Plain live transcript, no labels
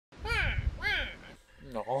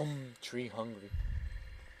No, I'm tree hungry.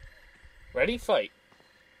 Ready? Fight.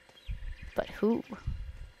 But who?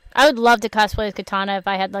 I would love to cosplay as Katana if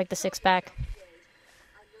I had, like, the six-pack.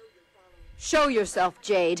 Show yourself,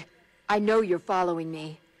 Jade. I know you're following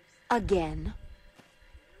me. Again.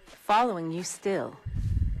 Following you still.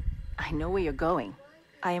 I know where you're going.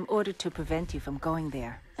 I am ordered to prevent you from going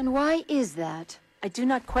there. And why is that? I do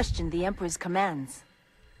not question the Emperor's commands.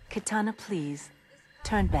 Katana, please,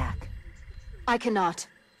 turn back. I cannot.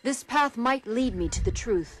 This path might lead me to the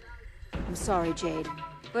truth. I'm sorry, Jade,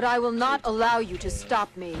 but I will not allow you to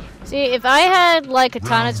stop me. See, if I had, like,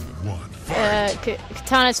 Katana's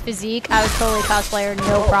physique, I would totally cosplay her,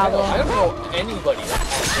 no problem. I don't know anybody that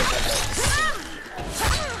has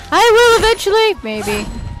I will eventually, maybe.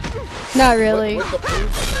 Not really. with the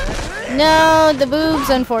boobs. No, the boobs,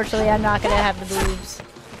 unfortunately, I'm not gonna have the boobs.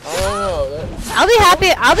 I don't know.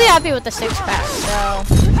 I'll be happy with the six-pack, so.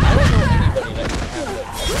 I don't know anybody that can have that.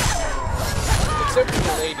 Except for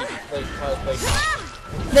the lady who played cosplay.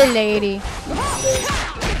 The lady.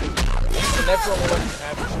 And that's the only one who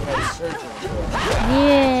had surgery for.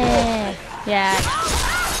 Yeah. Yeah.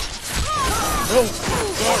 No.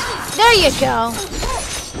 There you go.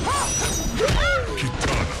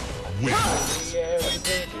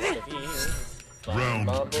 Round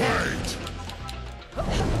fight.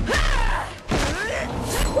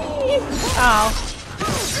 Oh.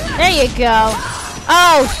 There you go.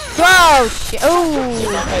 Oh, gross. Oh.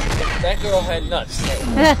 That girl had nuts.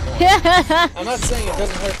 I'm not saying it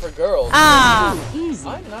doesn't hurt for girls. Ah.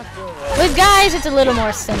 I'm not doing well. With guys, it's a little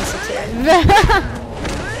more sensitive.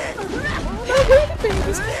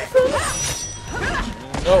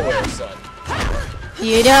 Nowhere, son.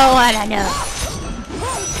 You don't want to know.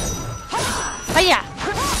 Oh, yeah.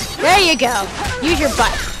 There you go. Use your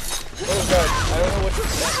butt. Oh, God. I don't know what that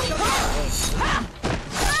means.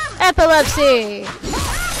 Epilepsy.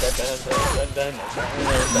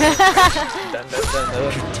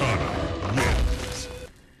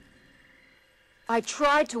 I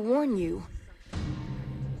tried to warn you.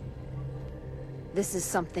 This is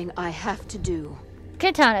something I have to do.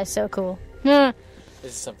 Katana is so cool. This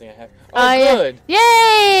is something I have. Oh, good. Yeah.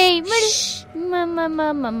 Yay! Mama.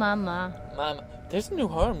 Mama. There's a new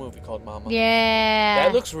horror movie called Mama. Yeah.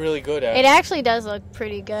 That looks really good, actually. It actually does look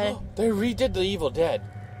pretty good. They redid The Evil Dead.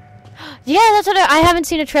 Yeah, that's what I haven't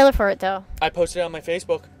seen a trailer for it, though. I posted it on my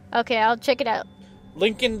Facebook. Okay, I'll check it out.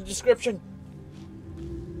 Link in the description.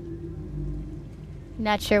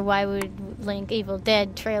 Not sure why we would link Evil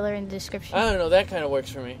Dead trailer in the description. I don't know. That kind of works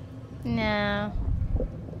for me. No.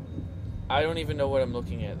 I don't even know what I'm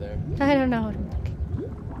looking at there. I don't know what I'm looking.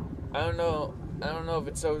 I don't know if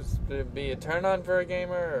it's supposed to be a turn on for a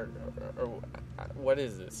gamer or what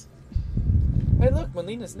is this? Hey, look,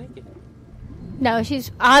 Melina's naked. No, she's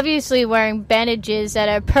obviously wearing bandages that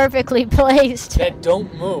are perfectly placed. That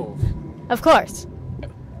don't move. Of course.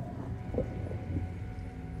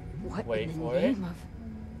 What Wait in the for name it. of...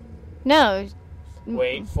 No.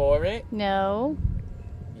 Wait for it. No.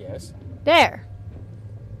 Yes. There.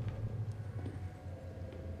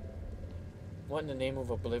 What in the name of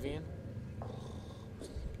oblivion?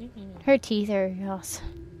 Her teeth are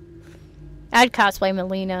awesome. I'd cosplay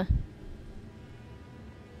Melina.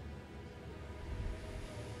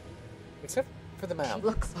 Except for the She mouth.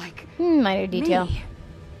 looks like Minor detail. me.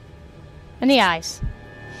 And the eyes.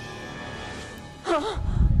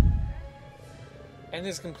 And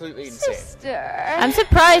it's completely insane. Sister. I'm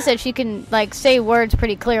surprised that she can, like, say words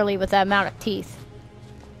pretty clearly with that amount of teeth.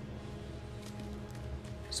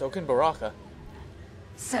 So can Baraka.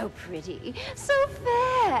 So pretty, so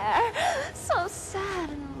fair, so sad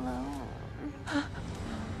and alone.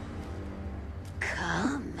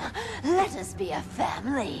 Come, let us be a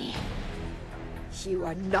family. You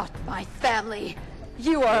are not my family.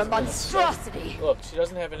 You are a monstrosity. Look, she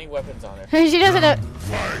doesn't have any weapons on her. She doesn't have...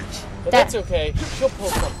 But that's okay. She'll pull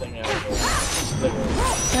something out of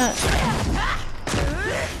her.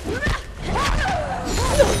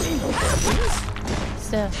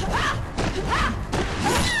 So...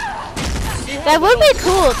 That would be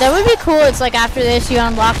cool. That would be cool. It's like after this you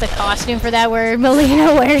unlock the costume for that where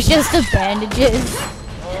Melina wears just the bandages.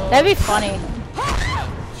 That'd be funny.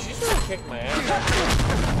 She's really kicked my ass.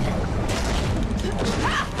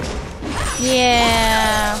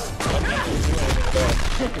 Yeah.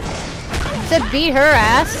 To beat her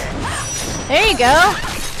ass. There you go.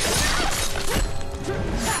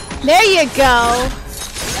 There you go.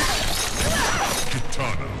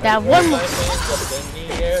 That one more.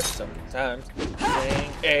 Sometimes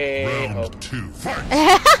saying a-ho.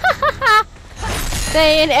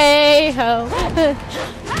 Saying a-ho.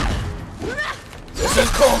 This is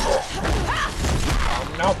Kombat. I'm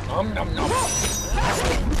nom, nom, nom, nom.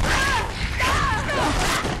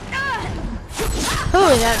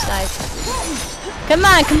 Ooh, that's nice. Come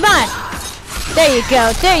on, come on. There you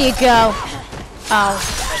go, there you go. Oh.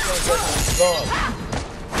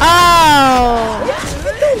 Oh.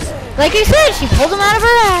 Like you said, she pulled him out of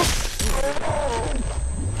her ass.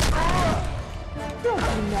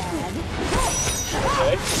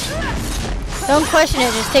 Don't question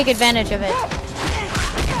it, just take advantage of it.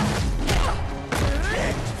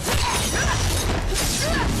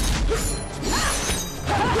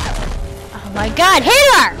 Oh my god, hit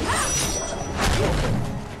her!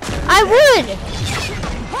 I would!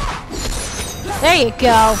 There you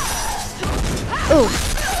go. Ooh.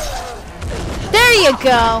 There you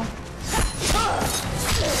go.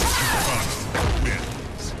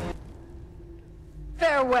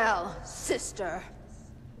 Farewell, sister.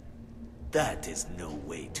 That is no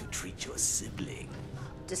way to treat your sibling.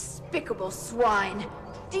 Despicable swine.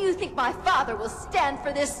 Do you think my father will stand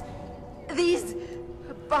for this? These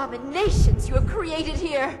abominations you have created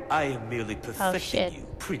here? I am merely perfecting shit. you,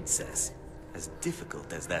 princess. As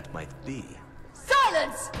difficult as that might be.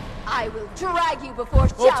 Silence! I will drag you before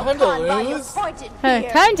Well, Shao time to Kahn by your lose. pointed spear.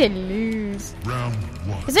 Time to lose. Round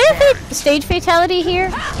 1. Is there a stage fatality here?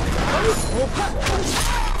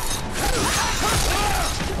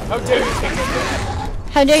 How dare you take it?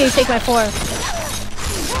 How dare you take my form?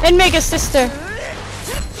 And make a sister.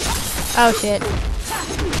 Oh shit.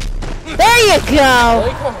 There you I go!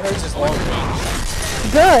 like how hers is long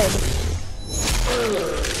range. Good.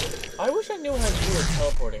 I wish I knew how to do a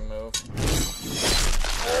teleporting move.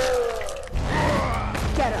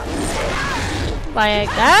 Get up. Like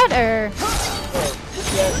that, or...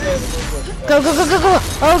 Yeah, Go, go, go, go, go!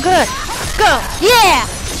 Oh, good! Go! Yeah!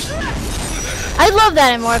 I love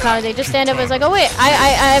that in Mortal Kombat. They just stand up and it's like, oh wait,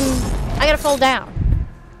 I gotta fall down.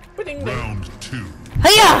 Round 2.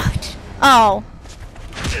 Hiya! Oh.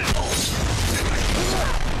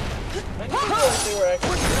 I didn't realize they were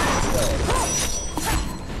actually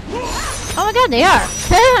Oh my god, they are.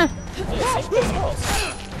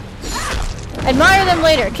 Admire them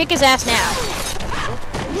later. Kick his ass now.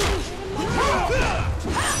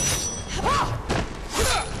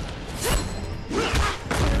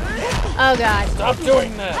 Oh god. Stop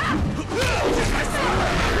doing that!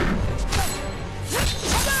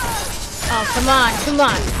 Oh, come on, come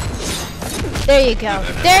on. There you go.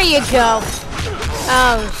 There you go.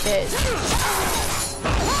 Oh shit.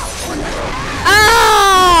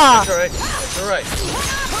 Ah! That's alright. That's alright.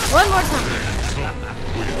 One more time.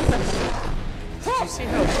 Did you see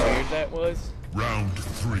how weird that was? Round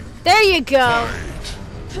 3. There you go.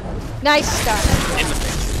 Nice start.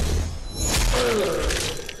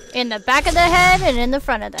 In the back of the head and in the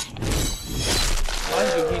front of the head. Mind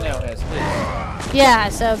you, he now has his. Yeah,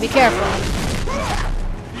 so be careful.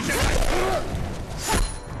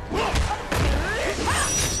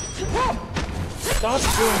 Stop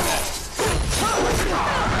doing that.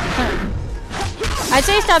 I'd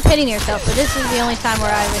say stop hitting yourself, but this is the only time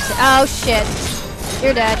where I would say, oh shit.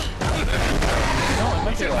 You're dead. No, I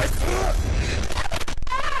meant your life.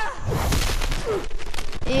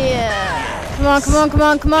 Yeah. Come on, come on, come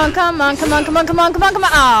on, come on, come on, come on, come on, come on, come on, come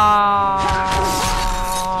on. Aww.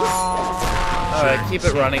 Alright, keep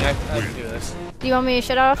it running. I can do this. Do you want me to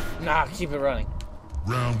shut off? Nah, keep it running.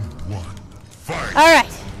 Round 1. Fight. Alright.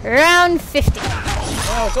 Round 50.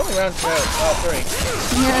 Oh, it's only round 2. Oh,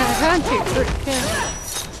 3. Yeah, round 2.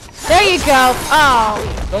 There you go. Oh.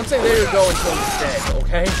 Don't say there you go until he's dead,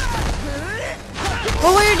 okay?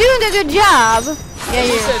 Well, when you're doing a good job. Yeah,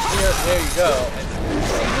 You you. said there you go. And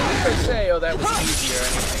you didn't say, oh, that was easy or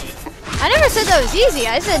anything. I never said that was easy.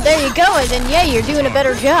 I said there you go, and then yeah, you're doing a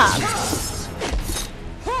better job.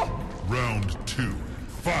 Round 2.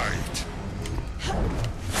 Fight.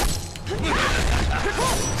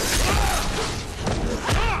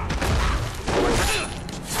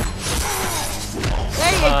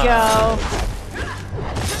 There you go.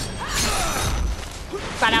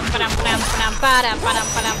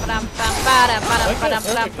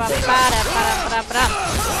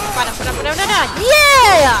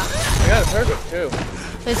 Yeah! I got it perfect, too.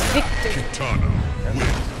 It's victory. Kitana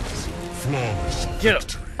wins. Flawless Get him.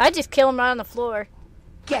 victory. I just kill him right on the floor.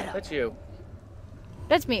 Get up. That's you.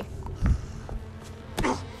 That's me.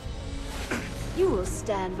 You will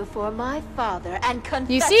stand before my father and confess.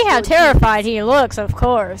 You see how your terrified he looks, of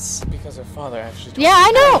course. Because her father actually told Yeah, I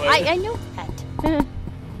me know. that. I know that.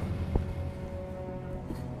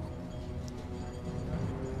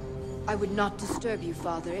 I would not disturb you,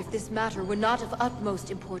 Father, if this matter were not of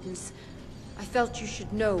utmost importance. I felt you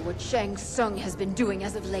should know what Shang Tsung has been doing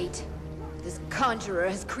as of late. The This conjurer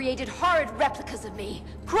has created horrid replicas of me,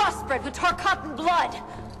 crossbred with Tarkatan blood.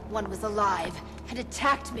 One was alive and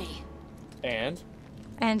attacked me. And?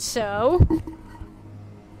 And so?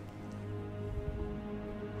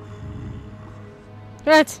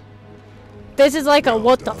 What? This is like a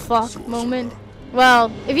what the fuck moment.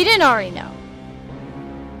 Well, if you didn't already know.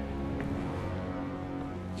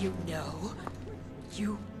 You know?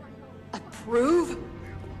 You approve?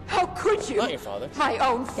 How could you? Not your father. My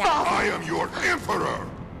own father. I am your emperor!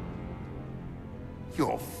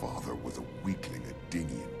 Your father was a weakling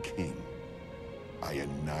Adinian king. I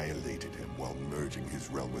annihilated him while merging his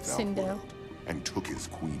realm with Cinder. Outworld, and took his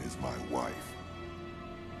queen as my wife.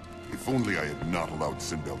 If only I had not allowed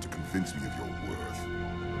Sinbel to convince me of your worth.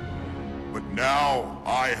 But now,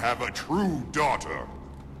 I have a true daughter!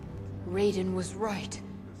 Raiden was right.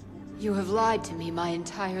 You have lied to me my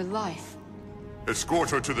entire life. Escort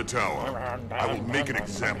her to the tower. I will make an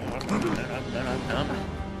example.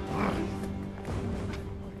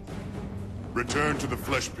 Return to the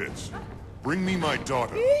flesh pits. Bring me my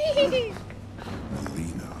daughter.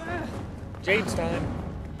 Melina. Jade's time.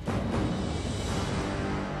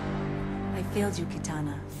 I failed you,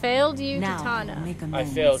 Kitana. Failed you, Now, Katana. make I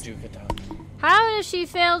amends. failed you, Katana. How has she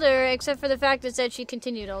failed her except for the fact that said she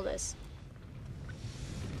continued all this?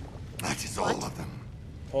 That is all of them.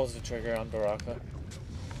 Pulls the trigger on Baraka.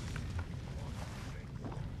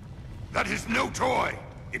 That is no toy.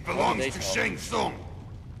 It belongs they to talk? Shang Tsung.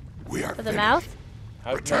 We are For the finished. mouth?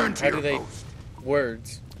 How, Return to how your do they... post.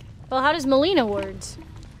 Words. Well, how does Melina words?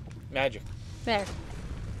 Magic. There.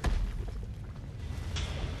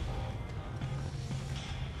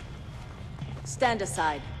 Stand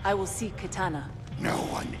aside. I will seek Kitana. No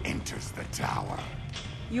one enters the tower.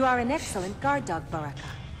 You are an excellent guard dog, Baraka.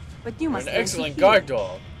 But you You're must an learn to excellent heal. guard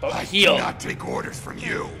dog. But I heal. cannot take orders from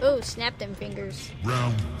you. Oh, snap them fingers.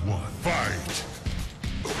 Round one. Fight.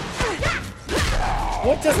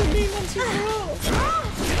 What does it mean once you roll?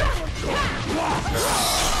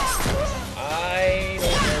 I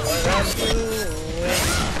don't know what I'm doing.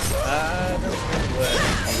 I don't know what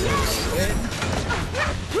I'm doing.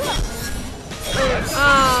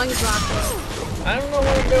 Oh, he's locked. I don't know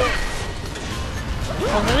what I'm doing.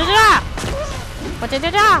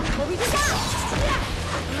 Ba-da-da-da!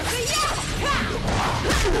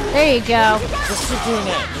 There you go. Just keep doing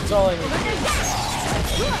that. That's all I need.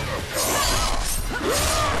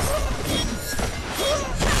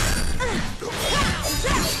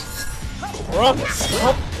 Baraka,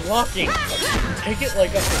 stop blocking. Take it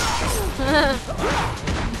like a...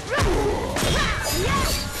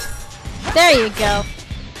 There you go.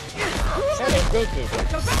 Hey, Goku.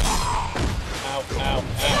 Ow, ow,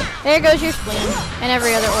 ow. There goes your spleen and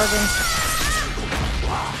every other organ.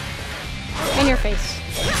 And your face.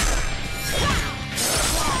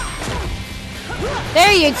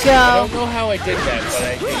 There you I go. don't know how I did that, but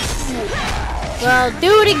I did. Well,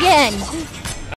 do it again.